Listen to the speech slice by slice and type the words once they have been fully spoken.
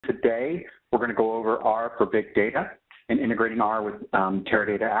today we're going to go over R for big data and integrating R with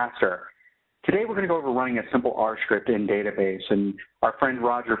Teradata Aster. Today we're going to go over running a simple R script in database, and our friend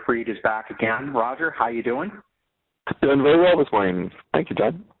Roger Freed is back again. Roger, how you doing? Doing very well this morning. Thank you,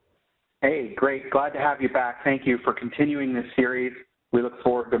 John. Hey, great. Glad to have you back. Thank you for continuing this series. We look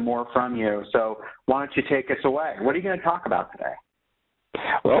forward to more from you. So why don't you take us away? What are you going to talk about today?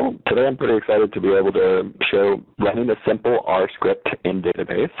 Well, today I'm pretty excited to be able to show running a simple R script in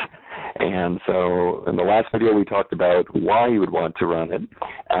database. And so in the last video we talked about why you would want to run it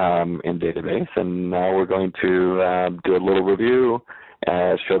in database, and now we're going to do a little review,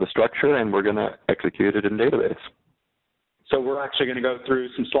 show the structure, and we're going to execute it in database. So we're actually going to go through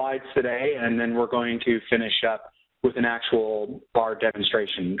some slides today, and then we're going to finish up with an actual R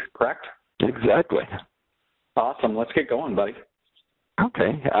demonstration, correct? Exactly. Awesome. Let's get going, buddy.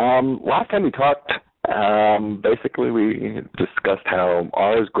 Okay. Last time we talked, basically we discussed how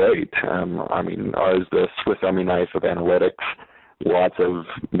R is great. R is the Swiss Army knife of analytics. Lots of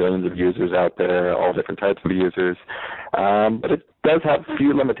millions of users out there, all different types of users. But it does have a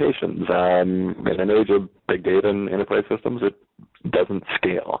few limitations. In an age of big data and enterprise systems, it doesn't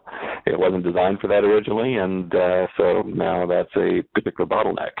scale. It wasn't designed for that originally, and so now that's a particular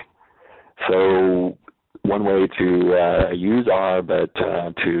bottleneck. So one way to use R, but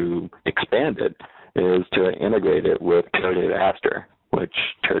to expand it, is to integrate it with Teradata Aster, which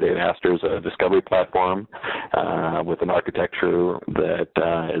Teradata Aster is a discovery platform with an architecture that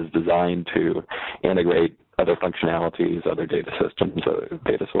is designed to integrate other functionalities, other data systems, other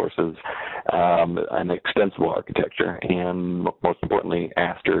data sources, an extensible architecture, and most importantly,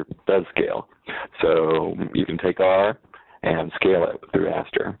 Aster does scale. So you can take R and scale it through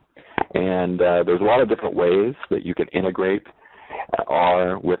Aster. And there's a lot of different ways that you can integrate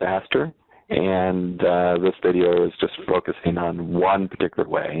R with Aster. And this video is just focusing on one particular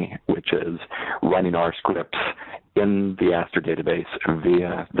way, which is running R scripts in the Aster database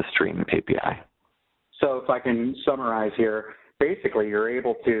via the Stream API. So if I can summarize here, basically you're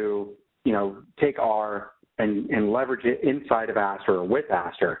able to, take R and leverage it inside of Aster or with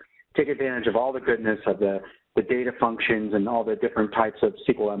Aster, take advantage of all the goodness of the data functions and all the different types of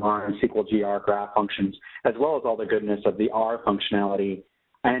SQL-MR and SQL-GR graph functions, as well as all the goodness of the R functionality,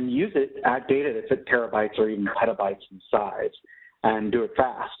 and use it at data that's at terabytes or even petabytes in size, and do it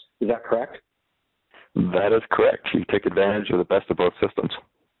fast. Is that correct? That is correct. You take advantage of the best of both systems.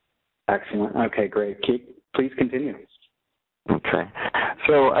 Excellent. Okay, great. Please continue. Okay.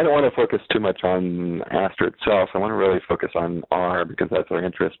 So I don't want to focus too much on Aster itself. I want to really focus on R because that's our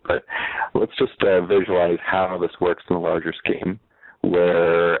interest. But let's just visualize how this works in a larger scheme,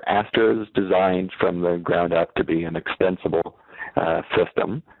 where Aster is designed from the ground up to be an extensible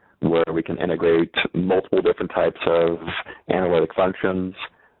system where we can integrate multiple different types of analytic functions,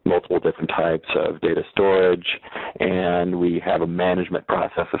 multiple different types of data storage, and we have a management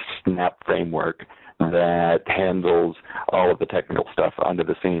process, a SNAP framework that handles all of the technical stuff under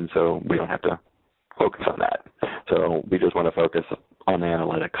the scene, so we don't have to focus on that. So we just want to focus on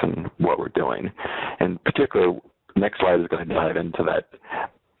analytics and what we're doing. And particularly, next slide is going to dive into that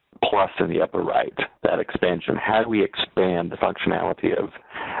plus in the upper right, that expansion. How do we expand the functionality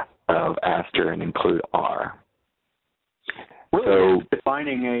of Aster and include R? Really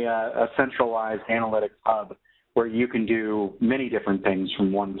defining a centralized analytics hub where you can do many different things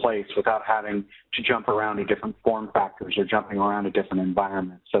from one place without having to jump around to different form factors or jumping around to different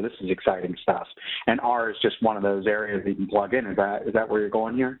environments. So this is exciting stuff. And R is just one of those areas that you can plug in. Is that where you're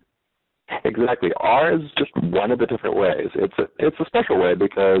going here? Exactly. R is just one of the different ways. It's a special way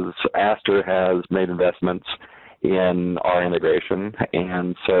because Aster has made investments in R integration,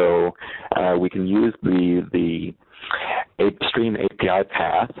 and so we can use the Stream API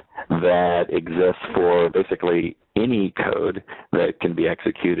path that exists for basically any code that can be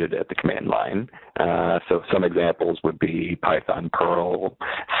executed at the command line. So some examples would be Python, Perl,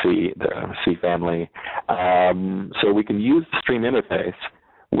 C, the C family. So we can use the Stream interface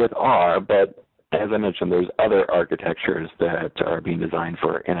with R, but as I mentioned, there's other architectures that are being designed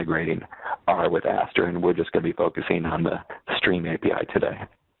for integrating R with Aster, and we're just going to be focusing on the Stream API today.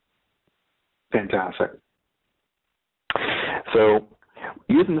 Fantastic. So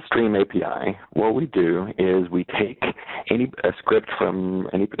using the Stream API, what we do is we take a script from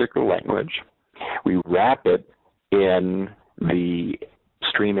any particular language, we wrap it in the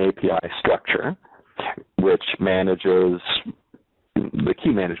Stream API structure, which manages. The key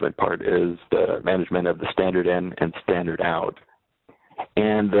management part is the management of the standard in and standard out.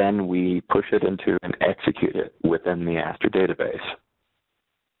 And then we push it into and execute it within the Aster database.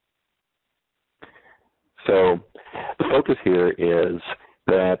 So the focus here is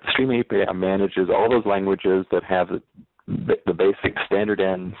that Stream API manages all those languages that have the basic standard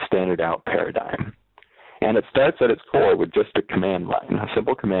in, standard out paradigm. And it starts at its core with just a command line, a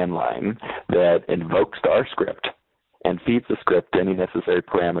simple command line that invokes the R script and feeds the script any necessary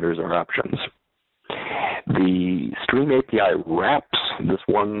parameters or options. The Stream API wraps this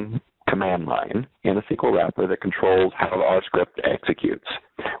one command line in a SQL wrapper that controls how the R script executes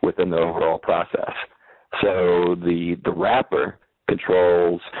within the overall process. So the wrapper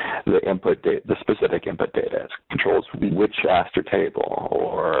controls the the specific input data. It controls which Aster table,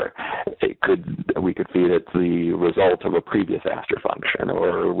 or we could feed it the result of a previous Aster function,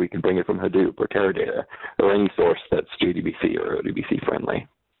 or we can bring it from Hadoop or Teradata, or any source that's JDBC or ODBC friendly.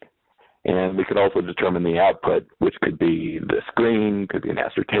 And we could also determine the output, which could be the screen, could be an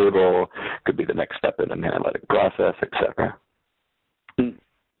Aster table, could be the next step in an analytic process, etc.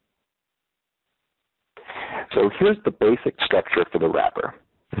 So here's the basic structure for the wrapper.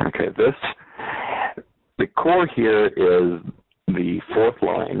 Okay, the core here is the fourth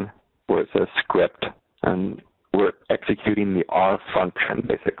line where it says script, and we're executing the R function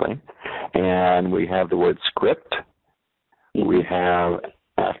basically. And we have the word script. We have,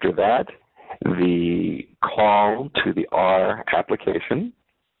 after that, the call to the R application,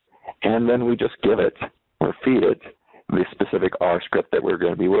 and then we just give it or feed it the specific R script that we're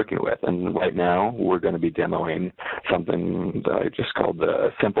going to be working with. And right now, we're going to be demoing something that I just called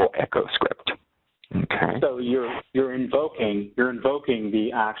the simple echo script. Okay. So you're invoking the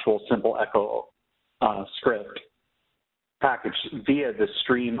actual simple echo script package via the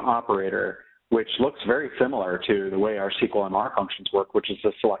stream operator, which looks very similar to the way our SQL-MR functions work, which is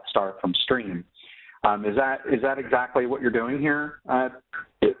the select star from stream. Is that exactly what you're doing here,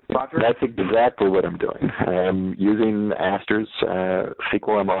 Roger? That's exactly what I'm doing. I'm using Aster's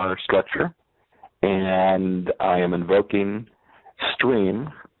SQL-MR structure, and I am invoking stream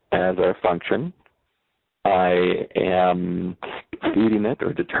as our function. I am feeding it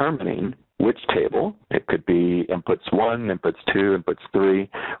or determining which table. It could be inputs 1, inputs 2, inputs 3.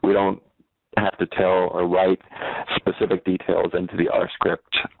 We don't have to tell or write specific details into the R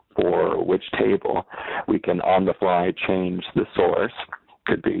script for which table. We can on the fly change the source.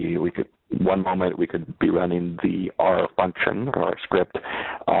 One moment we could be running the R function or R script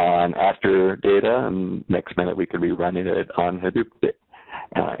on Aster data, and next minute we could be running it on Hadoop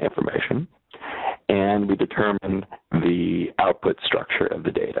information. And we determine the output structure of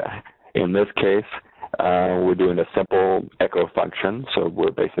the data. In this case, we're doing a simple echo function, so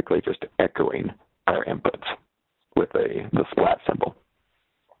we're basically just echoing our inputs with the splat symbol.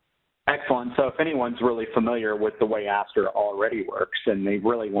 Excellent. So if anyone's really familiar with the way Aster already works and they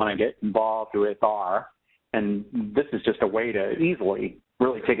really want to get involved with R, and this is just a way to easily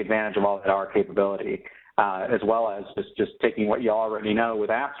really take advantage of all that R capability, as well as just taking what you already know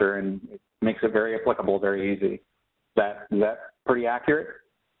with Aster, and it makes it very applicable, very easy. Is that pretty accurate?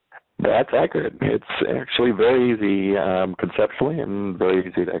 That's accurate. It's actually very easy conceptually and very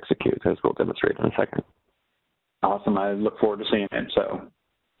easy to execute, as we'll demonstrate in a second. Awesome. I look forward to seeing it. So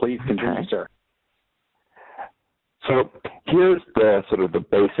please continue, okay. Sir. So here's the sort of the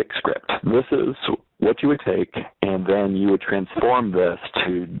basic script. This is what you would take, and then you would transform this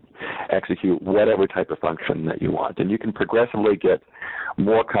to execute whatever type of function that you want. And you can progressively get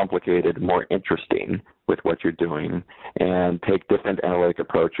more complicated, more interesting with what you're doing, and take different analytic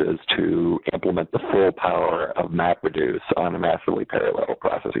approaches to implement the full power of MapReduce on a massively parallel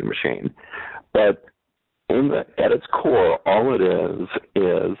processing machine. But at its core, all it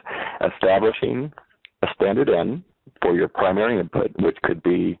is establishing a standard in for your primary input, which could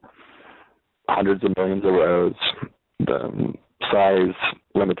be hundreds of millions of rows. The size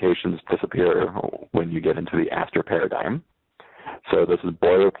limitations disappear when you get into the Aster paradigm. So this is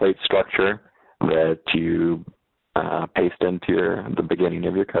boilerplate structure that you paste into the beginning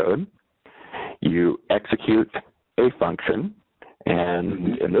of your code. You execute a function,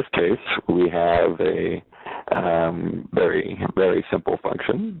 and in this case, we have a very, very simple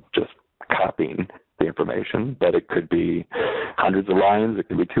function, just copying the information, but it could be hundreds of lines, it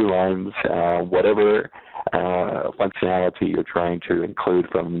could be 2 lines, whatever functionality you're trying to include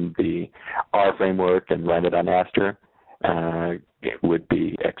from the R framework and run it on Aster, it would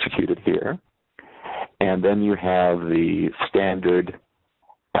be executed here. And then you have the standard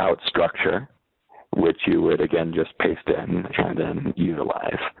out structure, which you would, again, just paste in and then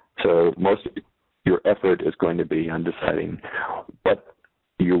utilize. So most of your effort is going to be on deciding what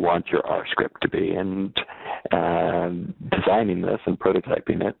you want your R script to be and designing this and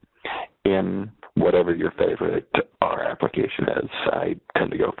prototyping it in whatever your favorite R application is. I tend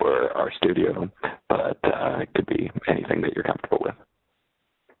to go for RStudio, but it could be anything that you're comfortable with.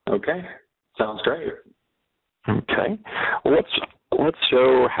 Okay, sounds great. Okay, well, let's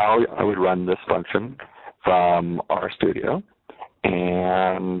show how I would run this function from RStudio,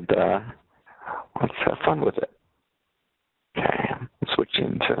 and let's have fun with it. Okay, I'm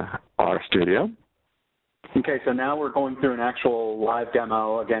switching to RStudio. Okay, so now we're going through an actual live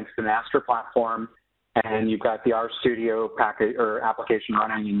demo against an Aster platform, and you've got the RStudio package or application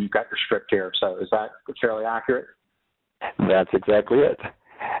running, and you've got your script here. So is that fairly accurate? That's exactly it.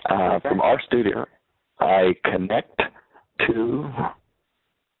 Okay. From RStudio, I connect to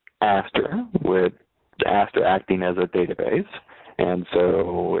Aster with Aster acting as a database, and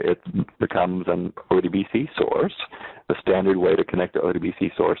so it becomes an ODBC source. The standard way to connect to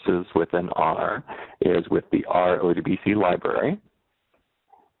ODBC sources within R is with the R ODBC library.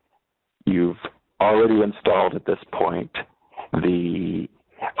 You've already installed at this point the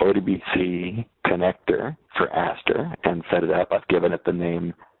ODBC connector for Aster and set it up. I've given it the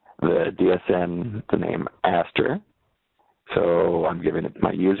name, the DSN, the name Aster. So I'm giving it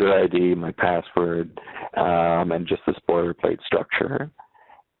my user ID, my password, and just this boilerplate structure,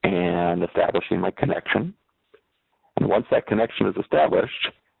 and establishing my connection. And once that connection is established,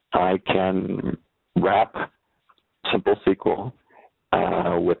 I can wrap simple SQL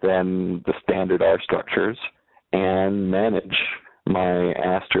within the standard R structures and manage my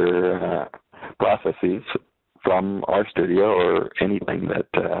Aster processes from RStudio or anything that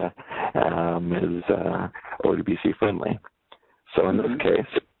is ODBC friendly. So in this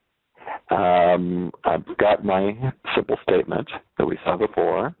case, I've got my simple statement that we saw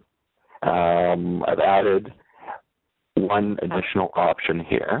before. I've added one additional option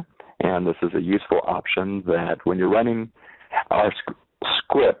here, and this is a useful option that when you're running our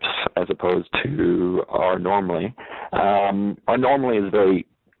scripts as opposed to R normally, R normally is a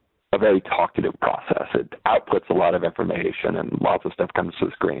very talkative process. It outputs a lot of information and lots of stuff comes to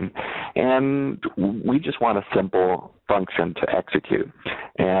the screen. And we just want a simple function to execute.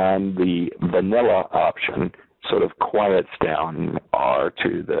 And the vanilla option sort of quiets down R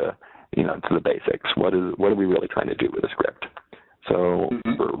to the basics. What are we really trying to do with the script? So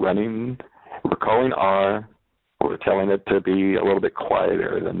we're calling R, we're telling it to be a little bit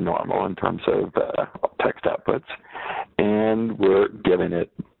quieter than normal in terms of text outputs, and we're giving it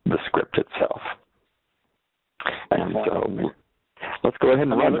the script itself. And so let's go ahead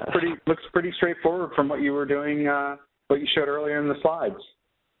and run this. Looks pretty straightforward from what you were doing, what you showed earlier in the slides.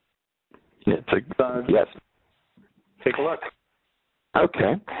 Yes. Take a look.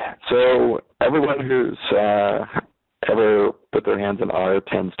 Okay. So everyone who's ever put their hands in R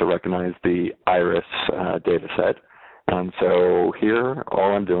tends to recognize the iris data set. And so here,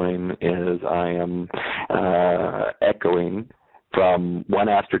 all I'm doing is I am echoing from one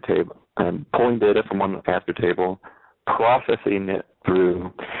Aster table. I'm pulling data from one Aster table, processing it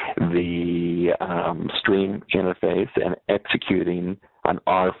through the stream interface, and executing an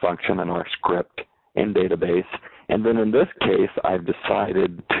R function, an R script in database. And then in this case, I've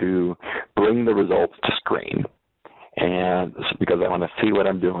decided to bring the results to screen, and because I want to see what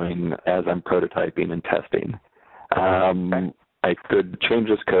I'm doing as I'm prototyping and testing. I could change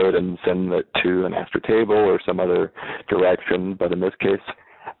this code and send it to an Aster table or some other direction, but in this case,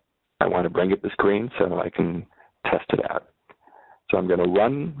 I want to bring it to screen so I can test it out. So I'm going to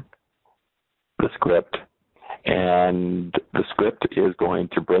run the script, and the script is going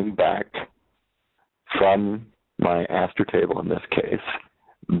to bring back from my Aster table, in this case,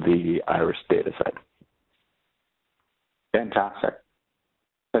 the iris data set. Fantastic.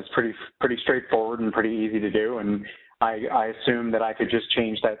 That's pretty straightforward and pretty easy to do, and I assume that I could just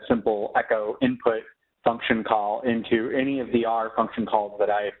change that simple echo input function call into any of the R function calls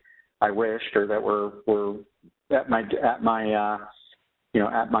that I wished, or that were at my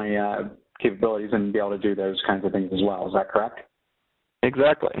capabilities, and be able to do those kinds of things as well. Is that correct?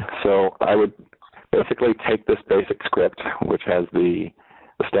 Exactly. So I would basically take this basic script, which has the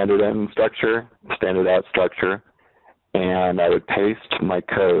standard in structure, the standard out structure, and I would paste my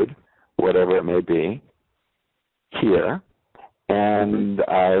code, whatever it may be, here, and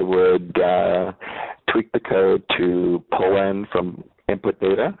I would tweak the code to pull in from input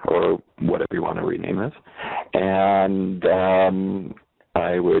data, or whatever you want to rename this, and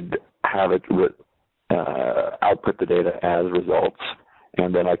I would have it output the data as results,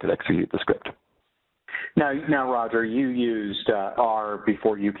 and then I could execute the script. Now, Roger, you used R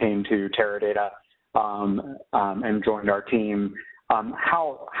before you came to Teradata and joined our team.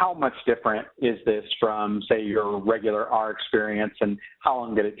 How much different is this from, say, your regular R experience, and how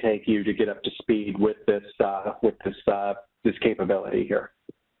long did it take you to get up to speed with this capability here?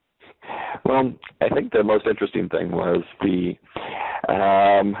 Well, I think the most interesting thing was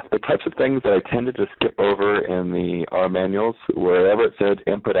The types of things that I tended to skip over in the R manuals, wherever it said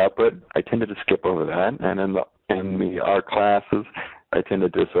input-output, I tended to skip over that. And in the R classes, I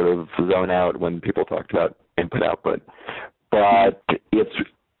tended to sort of zone out when people talked about input-output. But it's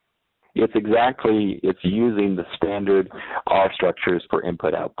using the standard R structures for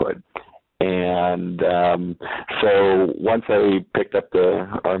input-output. And so once I picked up the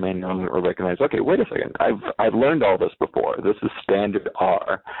R manual or recognized, okay, wait a second, I've learned all this before. This is standard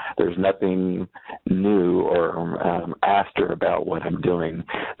R. There's nothing new or Aster about what I'm doing.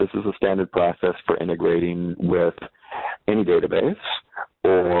 This is a standard process for integrating with any database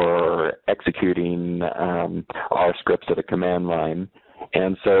or executing R scripts at a command line.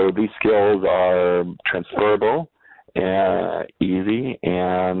 And so these skills are transferable, easy,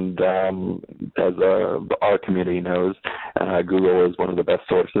 and as the R community knows, Google is one of the best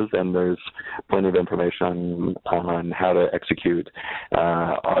sources, and there's plenty of information on how to execute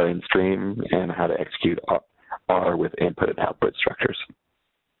R in stream and how to execute R with input and output structures.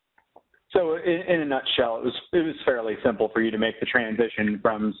 So in a nutshell, it was fairly simple for you to make the transition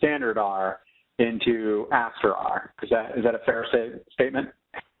from standard R into Aster R. Is that a fair statement?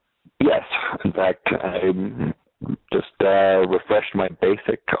 Yes. In fact, I just refreshed my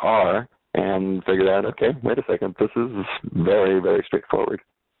basic R and figured out, okay, wait a second, this is very, very straightforward.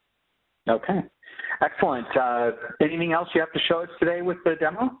 Okay. Excellent. Anything else you have to show us today with the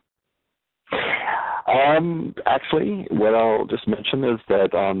demo? Actually, what I'll just mention is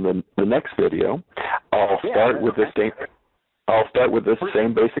that on the next video, I'll start with this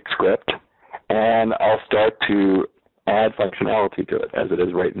same basic script, and I'll start to add functionality to it. As it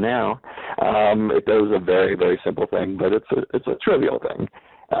is right now, it does a very, very simple thing, but it's a trivial thing.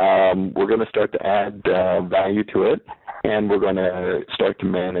 We're going to start to add value to it, and we're going to start to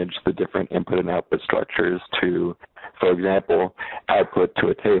manage the different input and output structures to, for example, output to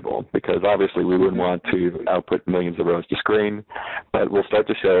a table, because obviously we wouldn't want to output millions of rows to screen, but we'll start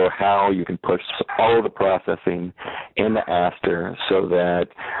to show how you can push all of the processing into Aster so that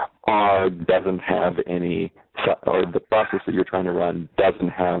R doesn't have any, or the process that you're trying to run doesn't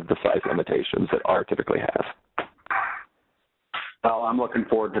have the size limitations that R typically has. Well, I'm looking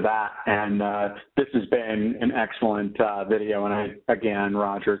forward to that, and this has been an excellent video, and again,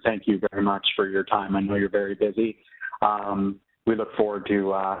 Roger, thank you very much for your time. I know you're very busy. We look forward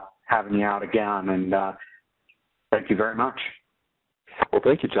to having you out again, and thank you very much. Well,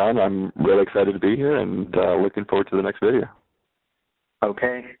 thank you, John. I'm really excited to be here, and looking forward to the next video.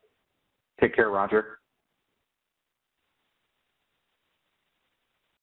 Okay. Take care, Roger.